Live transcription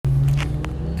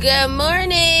Good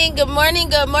morning, good morning,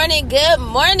 good morning, good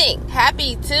morning.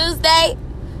 Happy Tuesday.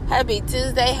 Happy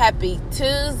Tuesday, happy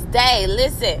Tuesday.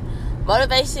 Listen,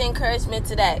 motivation, encouragement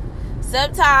today.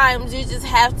 Sometimes you just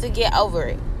have to get over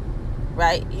it,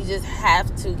 right? You just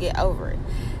have to get over it.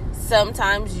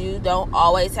 Sometimes you don't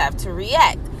always have to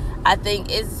react. I think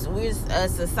we're a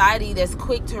society that's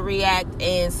quick to react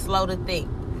and slow to think.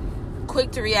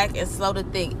 Quick to react and slow to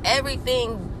think.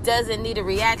 Everything doesn't need a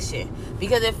reaction,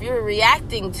 because if you're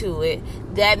reacting to it,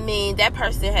 that means that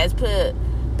person has put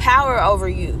power over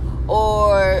you,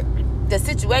 or the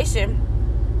situation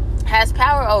has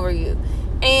power over you,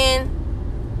 and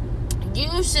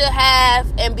you should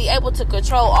have and be able to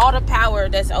control all the power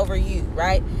that's over you,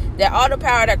 right? That all the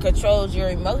power that controls your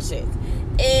emotions.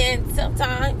 And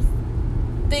sometimes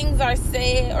things are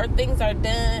said or things are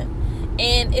done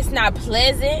and it's not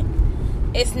pleasant,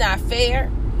 it's not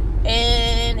fair,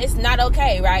 and it's not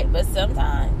okay, right? But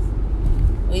sometimes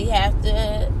we have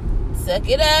to suck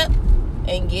it up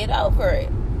and get over it.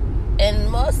 And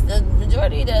the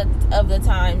majority of the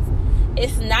times,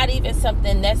 it's not even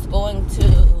something that's going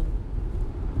to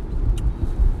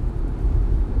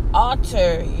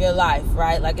alter your life,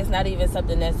 right? Like, it's not even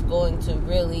something that's going to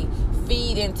really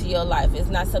feed into your life. It's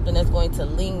not something that's going to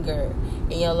linger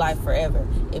in your life forever.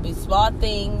 It be small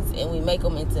things and we make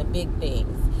them into big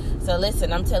things. So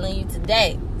listen, I'm telling you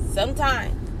today,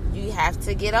 sometimes you have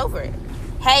to get over it.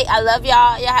 Hey, I love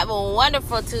y'all. Y'all have a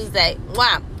wonderful Tuesday.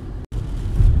 Mwah.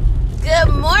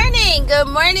 Good morning. Good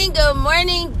morning. Good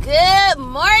morning. Good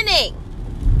morning.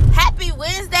 Happy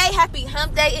Wednesday. Happy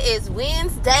hump day. It is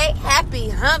Wednesday. Happy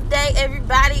hump day,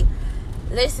 everybody.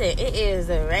 Listen, it is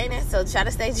raining, so try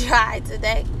to stay dry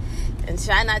today and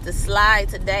try not to slide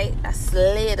today. I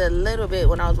slid a little bit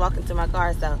when I was walking to my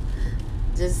car, so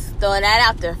just throwing that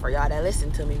out there for y'all that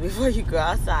listen to me before you go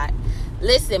outside.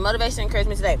 Listen, motivation,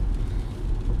 encouragement today.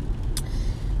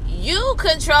 You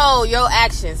control your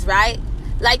actions, right?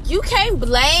 Like, you can't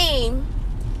blame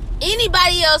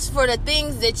anybody else for the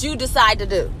things that you decide to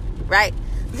do, right?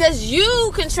 Because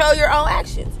you control your own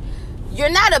actions. You're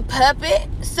not a puppet,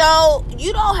 so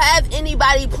you don't have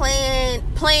anybody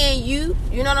playing you.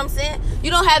 You know what I'm saying? You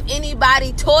don't have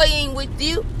anybody toying with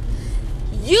you.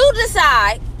 You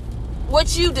decide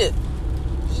what you do.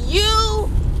 You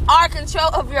are in control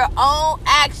of your own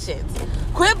actions.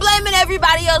 Quit blaming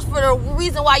everybody else for the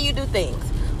reason why you do things.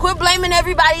 Quit blaming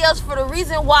everybody else for the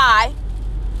reason why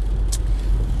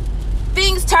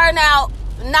things turn out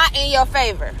not in your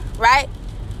favor, right?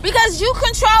 Because you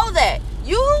control that.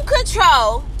 You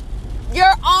control your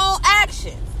own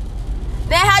actions.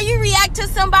 Now, how you react to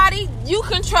somebody, you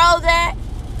control that.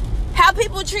 How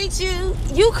people treat you,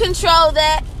 you control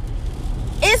that.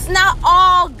 It's not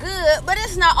all good, but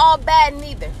it's not all bad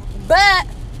neither. But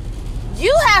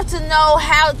you have to know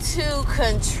how to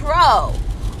control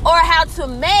or how to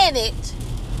manage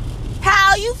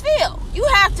how you feel. You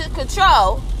have to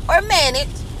control or manage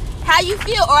how you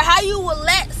feel, or how you will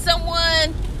let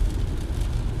someone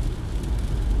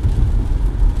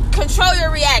control your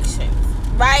reactions,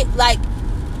 right? Like,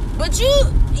 but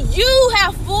you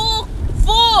have full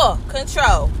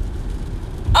control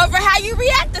over how you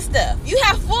react to stuff. You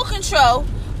have full control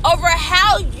over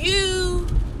how you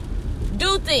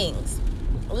do things.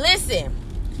 Listen,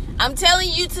 I'm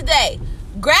telling you today,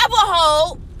 grab a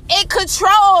hold and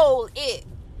control it.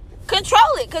 Control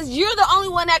it, because you're the only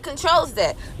one that controls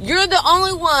that. You're the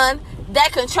only one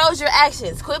that controls your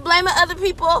actions. Quit blaming other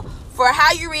people for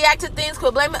how you react to things.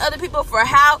 Quit blaming other people for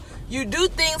how you do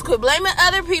things. Quit blaming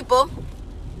other people,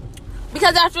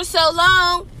 because after so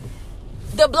long,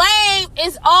 the blame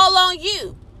is all on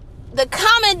you. The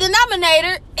common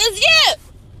denominator is you.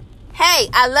 Hey,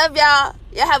 I love y'all.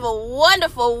 Y'all have a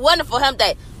wonderful, wonderful hump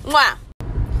day. Mwah.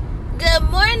 Good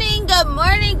morning, good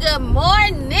morning, good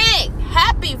morning.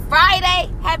 Happy Friday,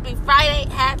 happy Friday,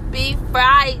 happy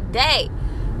Friday.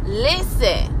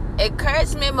 Listen,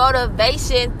 encouragement,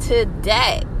 motivation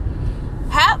today.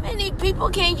 How many people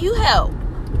can you help,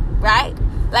 right?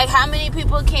 Like, how many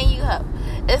people can you help?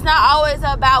 It's not always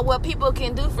about what people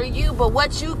can do for you, but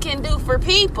what you can do for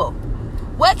people.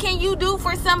 What can you do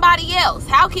for somebody else?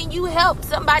 How can you help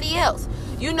somebody else?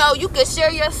 You know, you can share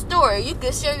your story. You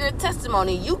can share your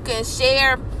testimony. You can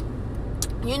share,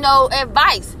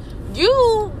 advice.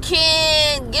 You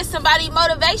can get somebody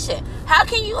motivation. How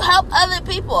can you help other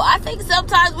people? I think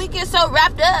sometimes we get so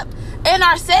wrapped up in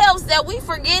ourselves that we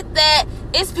forget that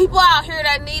it's people out here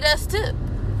that need us too.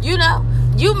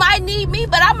 You might need me,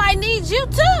 but I might need you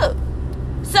too.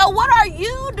 So what are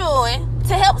you doing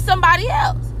to help somebody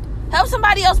else? Help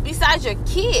somebody else besides your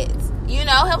kids.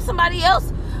 Help somebody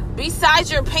else besides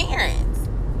your parents.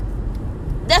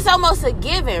 That's almost a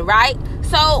given, right?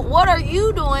 So what are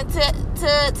you doing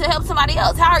to help somebody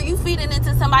else? How are you feeding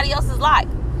into somebody else's life?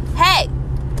 Hey,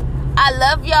 I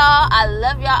love y'all. I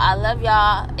love y'all. I love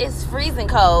y'all. It's freezing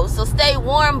cold, so stay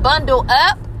warm, bundle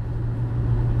up,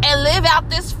 and live out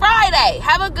this Friday.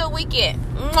 Have a good weekend.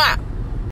 Mwah.